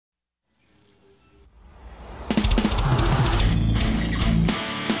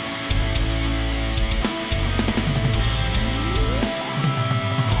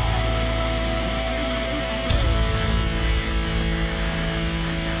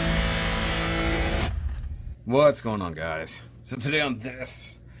What's going on, guys? So today on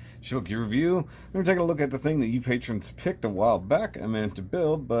this Shoki review, we're going to take a look at the thing that you patrons picked a while back I meant to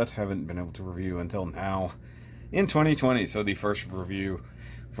build, but haven't been able to review until now in 2020. So the first review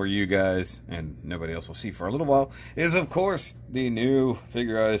for you guys, and nobody else will see for a little while, is of course the new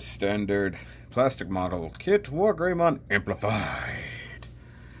figurized standard plastic model kit, Wargreymon Amplified.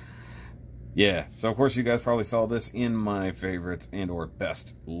 Yeah, so of course you guys probably saw this in my favorites and or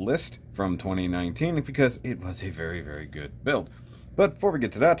best list from 2019 because it was a very, very good build. But before we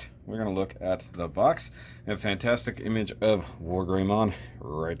get to that, we're going to look at the box. A fantastic image of Wargreymon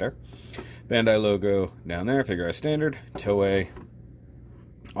right there. Bandai logo down there, figurized standard, Toei,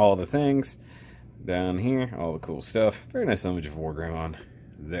 all the things down here, all the cool stuff. Very nice image of Wargreymon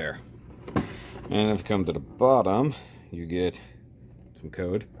there. And if you come to the bottom, you get some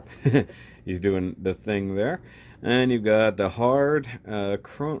code. He's doing the thing there, and you've got the hard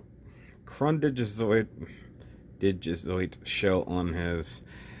Digizoid shell on his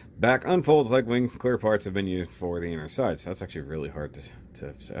back. Unfolds like wings. Clear parts have been used for the inner sides. That's actually really hard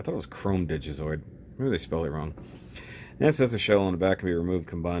to say. I thought it was Chrome Digizoid. Maybe they spelled it wrong. And it says the shell on the back can be removed,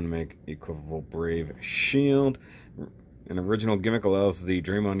 combined to make equivalent Brave shield. An original gimmick allows the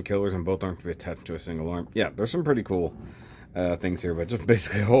Digimon killers in both arms to be attached to a single arm. Yeah, there's some pretty cool things here, but just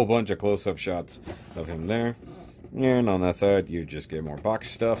basically a whole bunch of close-up shots of him there. And on that side, you just get more box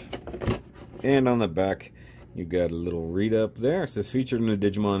stuff. And on the back, you got a little read-up there. It says, featured in the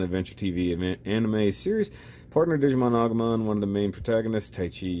Digimon Adventure TV anime series, partner Digimon Agumon, one of the main protagonists,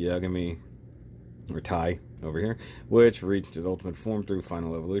 Taichi Yagami, or Tai over here, which reached his ultimate form through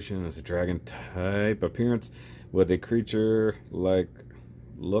final evolution as a dragon-type appearance with a creature-like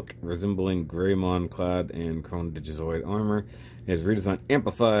look resembling Greymon clad in Chrome Digizoid armor. His redesigned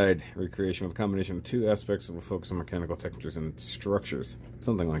amplified recreation with a combination of two aspects with a focus on mechanical textures and structures.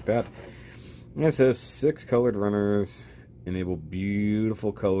 Something like that. And it says 6 colored runners enable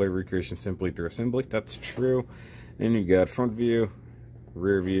beautiful color recreation simply through assembly. That's true. And you got front view,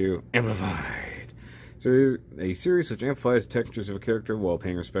 rear view, amplified. So a series which amplifies the textures of a character while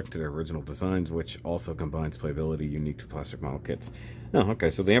paying respect to their original designs, which also combines playability unique to plastic model kits. Oh,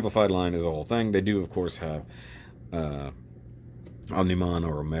 okay, so the amplified line is a whole thing. They do, of course, have Omnimon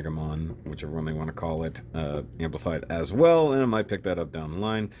or Omegamon, whichever one they want to call it, amplified as well, and I might pick that up down the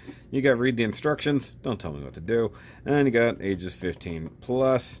line. You got read the instructions, don't tell me what to do, and you got ages 15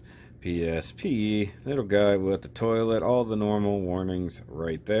 plus. PSP, little guy with the toilet, all the normal warnings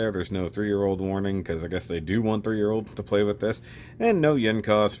right there. There's no 3-year-old warning because I guess they do want 3-year-olds to play with this, and no yen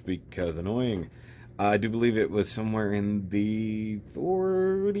cost because annoying. I do believe it was somewhere in the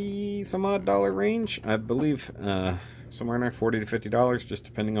 40 some odd dollar range. I believe somewhere in there, $40 to $50, just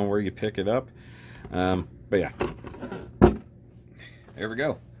depending on where you pick it up. But yeah, there we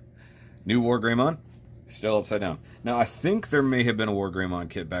go. New Wargreymon. Still upside down. Now, I think there may have been a Wargreymon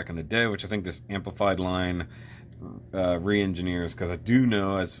kit back in the day, which I think this amplified line re-engineers, because I do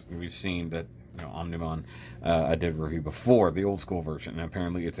know, as we've seen, that Omnimon I did review before, the old school version, and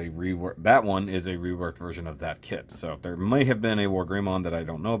apparently it's a rework. That one is a reworked version of that kit. So there may have been a Wargreymon that I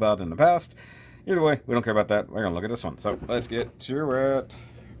don't know about in the past. Either way, we don't care about that. We're gonna look at this one. So let's get to it.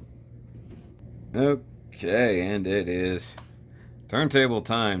 Okay, and it is turntable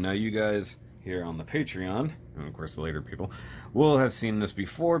time. Now, you guys here on the Patreon, and of course the later people, will have seen this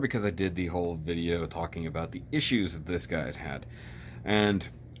before because I did the whole video talking about the issues that this guy had. And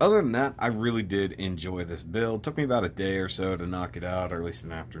other than that, I really did enjoy this build. It took me about a day or so to knock it out, or at least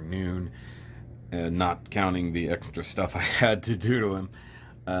an afternoon, not counting the extra stuff I had to do to him.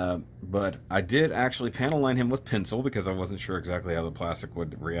 But I did actually panel line him with pencil because I wasn't sure exactly how the plastic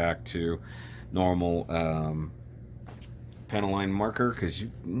would react to normal panel line marker, because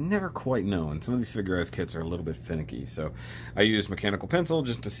you never quite know, and some of these figurized kits are a little bit finicky. So I used mechanical pencil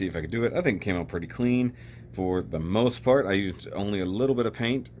just to see if I could do it. I think it came out pretty clean for the most part. I used only a little bit of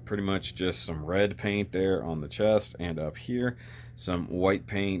paint, pretty much just some red paint there on the chest and up here, some white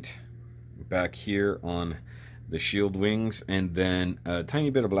paint back here on the shield wings, and then a tiny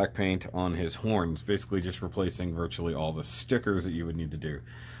bit of black paint on his horns, basically just replacing virtually all the stickers that you would need to do.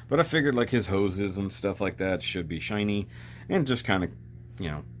 But I figured like his hoses and stuff like that should be shiny, and just kind of,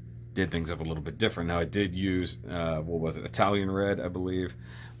 did things up a little bit different. Now, I did use, what was it, Italian red, I believe,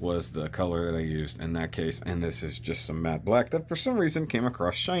 was the color that I used in that case, and this is just some matte black that for some reason came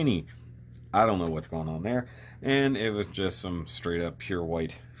across shiny. I don't know what's going on there, and it was just some straight up pure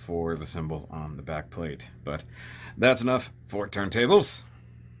white for the symbols on the back plate. But that's enough for turntables.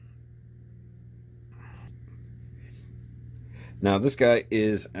 Now, this guy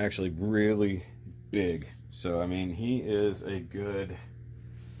is actually really big. So, I mean, he is a good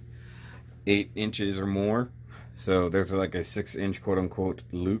 8 inches or more. So there's like a 6-inch quote-unquote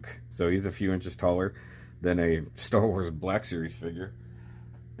Luke. So he's a few inches taller than a Star Wars Black Series figure.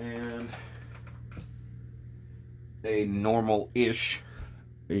 And a normal-ish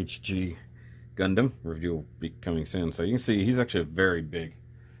HG Gundam review will be coming soon. So you can see he's actually a very big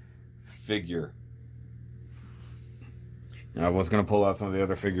figure. Now, I was going to pull out some of the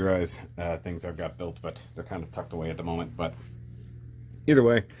other figurized things I've got built, but they're kind of tucked away at the moment. But either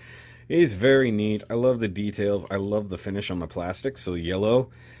way, he's very neat. I love the details. I love the finish on the plastic. So the yellow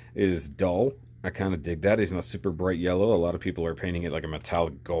is dull. I kind of dig that. He's not super bright yellow. A lot of people are painting it like a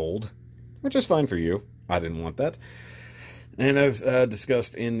metallic gold, which is fine for you. I didn't want that. And as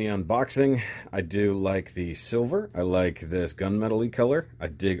discussed in the unboxing, I do like the silver. I like this gunmetal-y color. I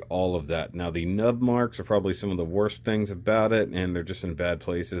dig all of that. Now, the nub marks are probably some of the worst things about it, and they're just in bad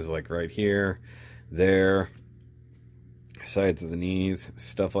places, like right here, there, sides of the knees,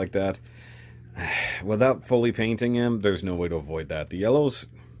 stuff like that. Without fully painting him, there's no way to avoid that. The yellows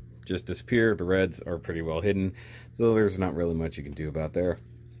just disappear. The reds are pretty well hidden, so there's not really much you can do about there.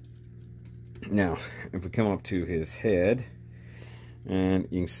 Now, if we come up to his head, and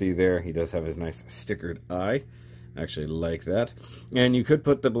you can see there, he does have his nice stickered eye. I actually like that. And you could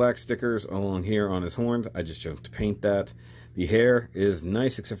put the black stickers along here on his horns. I just chose to paint that. The hair is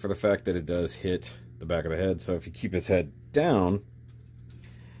nice, except for the fact that it does hit the back of the head. So if you keep his head down,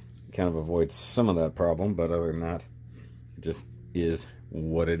 you kind of avoid some of that problem. But other than that, it just is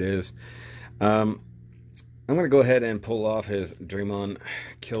what it is. I'm going to go ahead and pull off his Draymon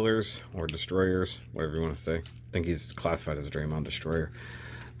Killers, or Destroyers, whatever you want to say. I think he's classified as a Draymon Destroyer.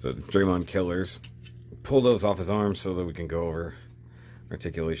 So Draymon Killers. Pull those off his arms so that we can go over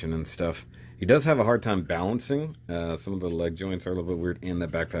articulation and stuff. He does have a hard time balancing. Some of the leg joints are a little bit weird, and the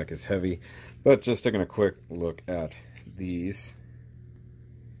backpack is heavy. But just taking a quick look at these.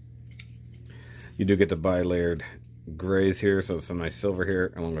 You do get the bi-layered grays here, so some nice silver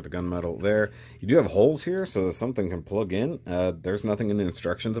here along with the gunmetal there. You do have holes here so that something can plug in. There's nothing in the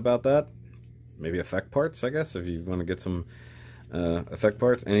instructions about that. Maybe effect parts, I guess, if you want to get some effect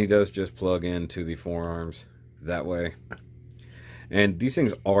parts. And he does just plug into the forearms that way. And these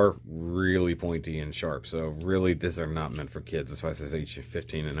things are really pointy and sharp, so really these are not meant for kids as far as age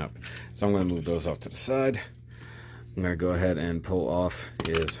 15 and up. So I'm going to move those off to the side. I'm going to go ahead and pull off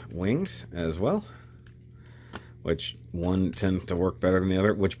his wings as well, which one tends to work better than the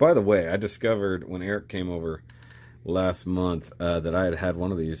other. Which, by the way, I discovered when Eric came over last month that I had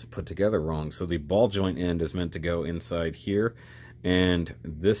one of these put together wrong. So the ball joint end is meant to go inside here, and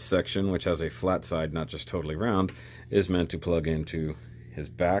this section, which has a flat side, not just totally round, is meant to plug into his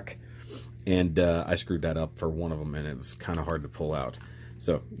back. And I screwed that up for one of them, and it was kind of hard to pull out.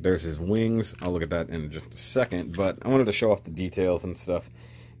 So there's his wings. I'll look at that in just a second, but I wanted to show off the details and stuff,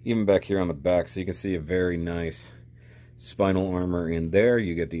 even back here on the back, so you can see a very nice spinal armor in there.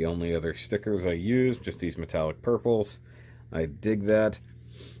 You get the only other stickers I used, just these metallic purples. I dig that.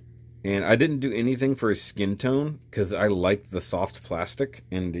 And I didn't do anything for his skin tone because I liked the soft plastic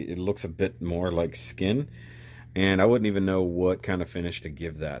and it looks a bit more like skin. And I wouldn't even know what kind of finish to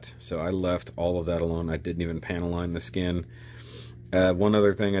give that. So I left all of that alone. I didn't even panel line the skin. One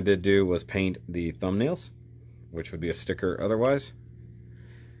other thing I did do was paint the thumbnails, which would be a sticker otherwise.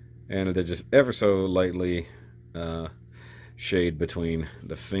 And I did just ever so lightly shade between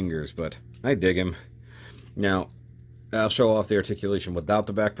the fingers, but I dig him. Now, I'll show off the articulation without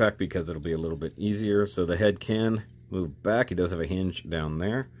the backpack because it'll be a little bit easier. So the head can move back. He does have a hinge down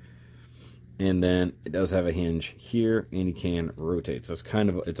there. And then it does have a hinge here, and he can rotate. So it's kind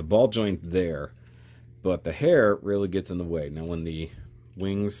of, it's a ball joint there, but the hair really gets in the way. Now when the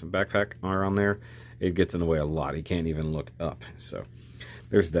wings backpack are on there, it gets in the way a lot. He can't even look up. So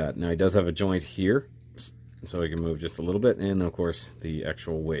there's that. Now he does have a joint here, so he can move just a little bit, and of course the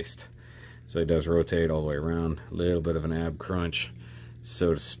actual waist. So he does rotate all the way around, a little bit of an ab crunch,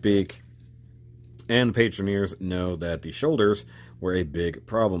 so to speak. And Patroneers know that the shoulders were a big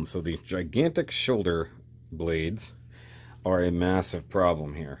problem. So the gigantic shoulder blades are a massive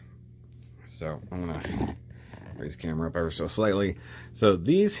problem here. So I'm going to raise the camera up ever so slightly. So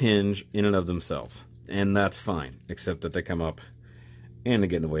these hinge in and of themselves, and that's fine, except that they come up and they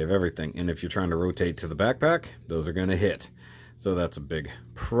get in the way of everything. And if you're trying to rotate to the backpack, those are going to hit. So that's a big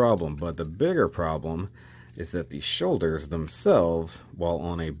problem. But the bigger problem is that the shoulders themselves, while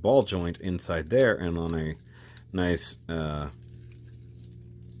on a ball joint inside there and on a nice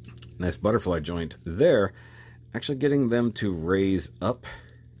nice butterfly joint there, actually getting them to raise up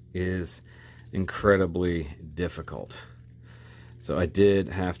is incredibly difficult. So I did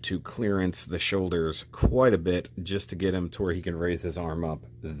have to clearance the shoulders quite a bit just to get him to where he can raise his arm up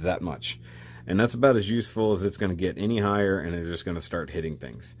that much. And that's about as useful as it's going to get any higher, and it's just going to start hitting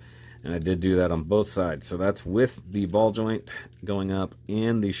things. And I did do that on both sides. So that's with the ball joint going up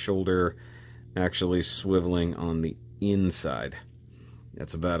and the shoulder actually swiveling on the inside.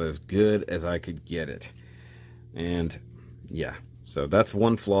 That's about as good as I could get it. And yeah, so that's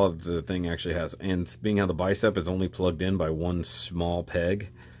one flaw that the thing actually has. And being how the bicep is only plugged in by one small peg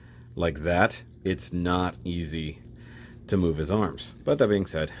like that, it's not easy to move his arms. But that being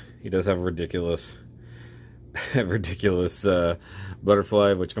said, he does have a ridiculous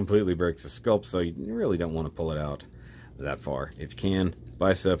butterfly, which completely breaks the sculpt, so you really don't want to pull it out that far. If you can,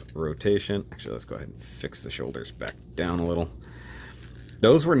 bicep rotation. Actually, let's go ahead and fix the shoulders back down a little.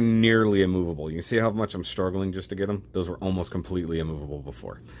 Those were nearly immovable. You can see how much I'm struggling just to get them. Those were almost completely immovable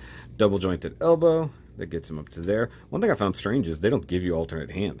before. Double jointed elbow, that gets him up to there. One thing I found strange is they don't give you alternate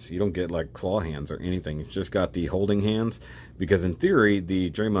hands. You don't get like claw hands or anything. It's just got the holding hands, because in theory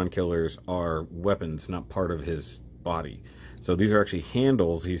the Draymon killers are weapons, not part of his body. So these are actually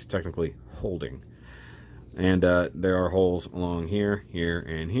handles he's technically holding. And there are holes along here, here,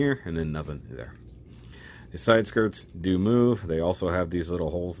 and here, and then nothing there. His side skirts do move. They also have these little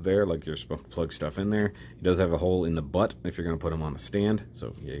holes there, like you're supposed to plug stuff in there. He does have a hole in the butt if you're going to put him on a stand,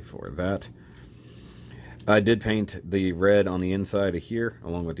 so yay for that. I did paint the red on the inside of here,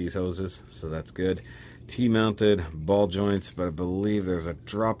 along with these hoses, so that's good. T-mounted ball joints, but I believe there's a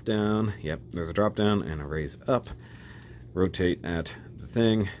drop down. Yep, there's a drop down and a raise up. Rotate at the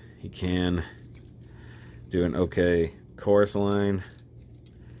thing. He can do an okay chorus line.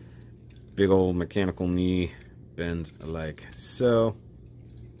 Big old mechanical knee bends like so.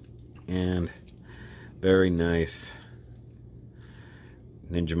 And very nice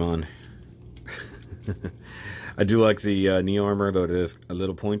Ninjamon. I do like the knee armor, though it is a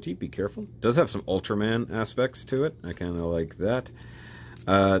little pointy. Be careful. It does have some Ultraman aspects to it. I kind of like that.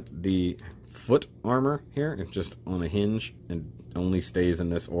 The foot armor here is just on a hinge and only stays in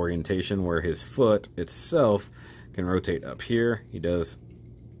this orientation, where his foot itself can rotate up here. He does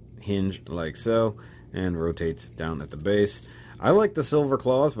hinge like so and rotates down at the base. I like the silver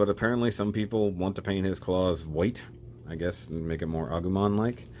claws, but apparently some people want to paint his claws white, I guess, and make it more Agumon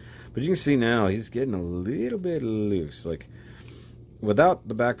like. But you can see now he's getting a little bit loose. Like, without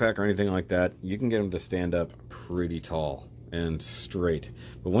the backpack or anything like that, you can get him to stand up pretty tall and straight.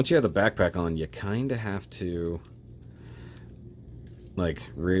 But once you have the backpack on, you kind of have to like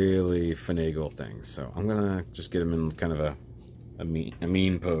really finagle things. So I'm gonna just get him in kind of a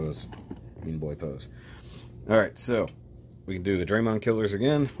mean pose, mean boy pose. All right, so we can do the Draymon killers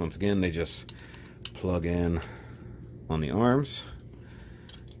again. Once again, they just plug in on the arms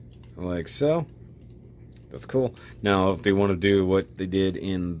like so. That's cool. Now, if they want to do what they did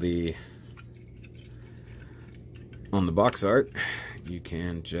in the on the box art, you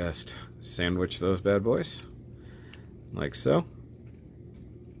can just sandwich those bad boys like so.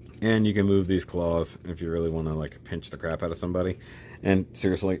 And you can move these claws if you really want to like pinch the crap out of somebody. And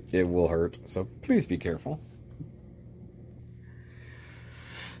seriously, it will hurt, so please be careful.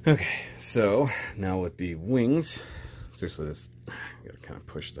 Okay, so now with the wings, seriously, this gotta kind of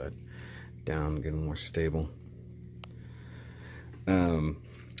push that down, get them more stable. So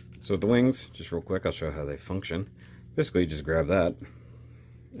with the wings, just real quick, I'll show how they function. Basically, you just grab that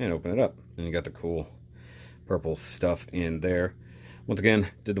and open it up, and you got the cool purple stuff in there. Once again,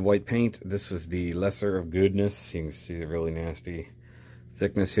 did the white paint. This was the lesser of goodness. You can see the really nasty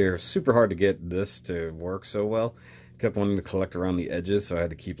thickness here. Super hard to get this to work so well. Kept wanting to collect around the edges, so I had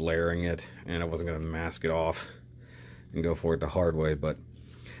to keep layering it, and I wasn't going to mask it off and go for it the hard way, but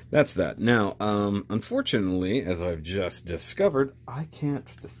that's that. Now, unfortunately, as I've just discovered, I can't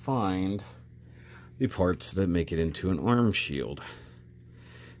find the parts that make it into an arm shield.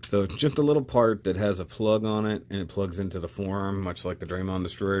 So it's just a little part that has a plug on it, and it plugs into the forearm, much like the Draymon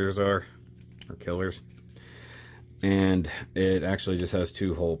destroyers are, or killers. And it actually just has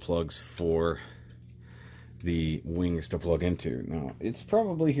two hole plugs for the wings to plug into. Now, it's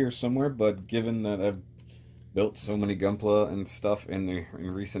probably here somewhere, but given that I've built so many Gunpla and stuff in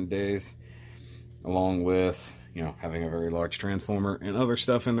recent days, along with, you know, having a very large transformer and other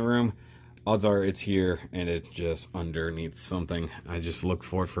stuff in the room, odds are it's here, and it's just underneath something. I just looked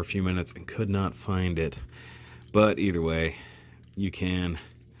for it for a few minutes and could not find it. But either way, you can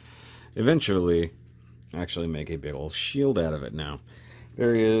eventually actually make a big old shield out of it. Now,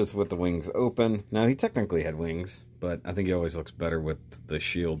 there he is with the wings open. Now, he technically had wings, but I think he always looks better with the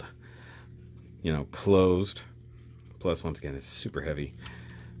shield, you know, closed. Plus, once again, it's super heavy.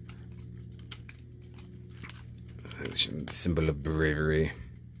 Symbol of bravery.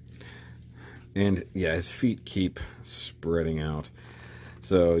 And yeah, his feet keep spreading out.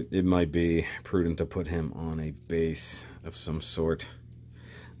 So it might be prudent to put him on a base of some sort.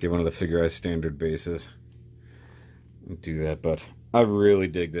 Get one of the Figurized standard bases. Do that, but I really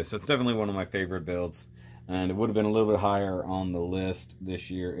dig this. It's definitely one of my favorite builds. And it would have been a little bit higher on the list this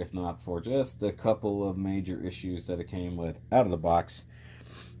year if not for just a couple of major issues that it came with out of the box.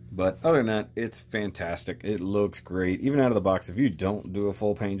 But other than that, it's fantastic. It looks great. Even out of the box, if you don't do a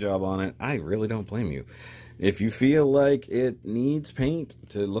full paint job on it, I really don't blame you. If you feel like it needs paint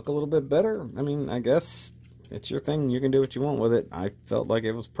to look a little bit better, I mean, I guess it's your thing. You can do what you want with it. I felt like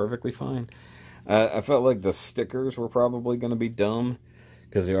it was perfectly fine. I felt like the stickers were probably going to be dumb,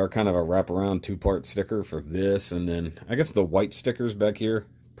 because they are kind of a wraparound two-part sticker for this, and then I guess the white stickers back here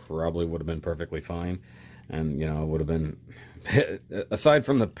probably would have been perfectly fine. And, you know, it would have been, aside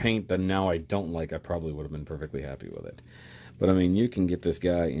from the paint that now I don't like, I probably would have been perfectly happy with it. But, I mean, you can get this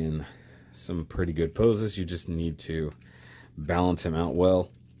guy in some pretty good poses. You just need to balance him out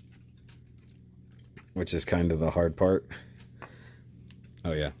well, which is kind of the hard part.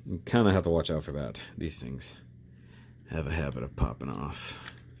 Oh, yeah, you kind of have to watch out for that. These things have a habit of popping off.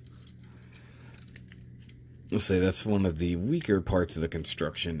 I'll say that's one of the weaker parts of the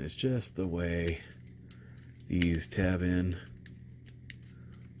construction, is just the way these tab in,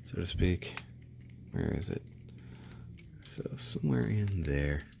 so to speak. Where is it? So somewhere in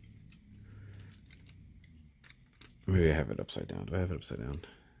there. Maybe I have it upside down. Do I have it upside down?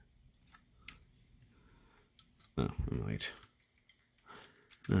 Oh, I'm late.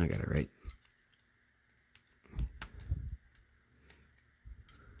 No, I got it right.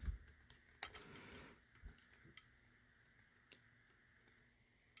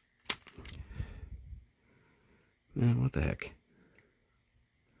 Man, what the heck?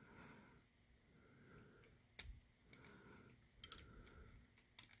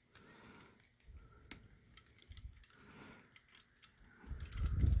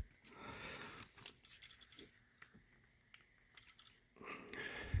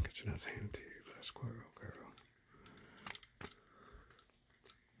 Get your nuts handed to you by a squirrel, girl.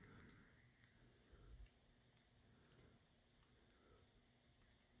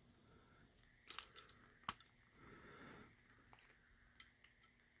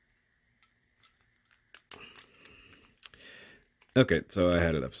 Okay, so I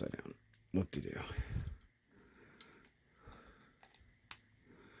had it upside down. What to do?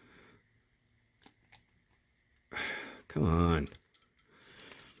 Come on.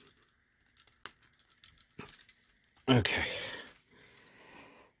 Okay.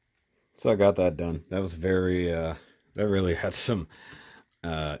 So I got that done. That was very, that really had some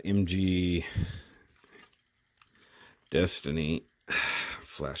MG Destiny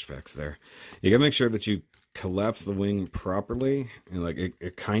flashbacks there. You gotta make sure that you collapse the wing properly, and like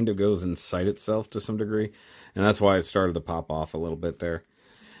it kind of goes inside itself to some degree, and that's why it started to pop off a little bit there.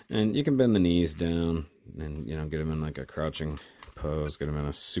 And you can bend the knees down and, you know, get them in like a crouching pose, get them in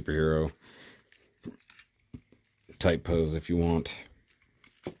a superhero type pose if you want.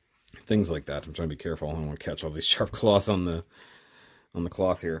 Things like that. I'm trying to be careful. I don't want to catch all these sharp claws on the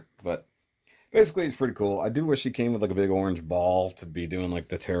cloth here, but basically it's pretty cool. I do wish he came with like a big orange ball to be doing like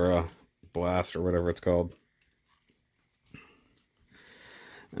the Terra Blast or whatever it's called.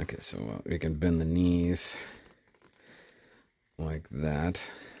 Okay, so we can bend the knees like that.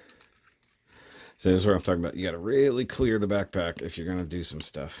 So this is what I'm talking about. You got to really clear the backpack if you're going to do some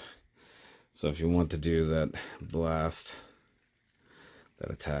stuff. So if you want to do that blast,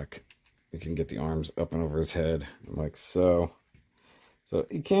 that attack, you can get the arms up and over his head like so. So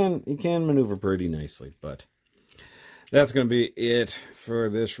he can maneuver pretty nicely, but that's going to be it for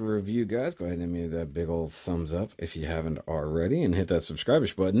this review, guys. Go ahead and give me that big old thumbs up if you haven't already, and hit that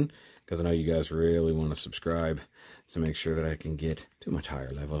subscribe-ish button, because I know you guys really want to subscribe, so make sure that I can get to a much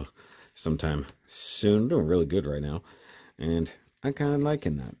higher level sometime soon. I'm doing really good right now, and I'm kind of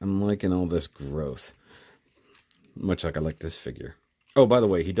liking that. I'm liking all this growth, much like I like this figure. Oh, by the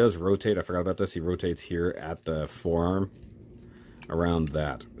way, he does rotate. I forgot about this. He rotates here at the forearm around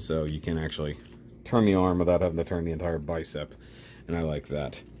that, so you can actually turn the arm without having to turn the entire bicep, and I like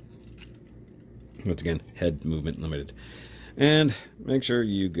that. Once again, head movement limited. And make sure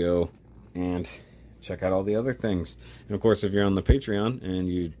you go and check out all the other things. And of course, if you're on the Patreon and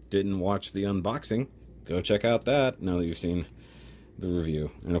you didn't watch the unboxing, go check out that now that you've seen the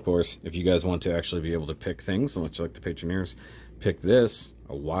review. And of course, if you guys want to actually be able to pick things, much like the Patroneers picked this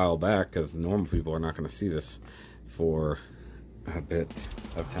a while back, because normal people are not going to see this for a bit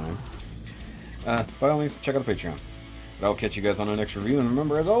of time, by all means, check out the Patreon. But I'll catch you guys on the next review, and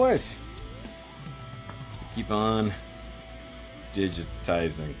remember, as always, keep on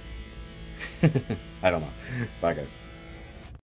digitizing. I don't know. Bye, guys.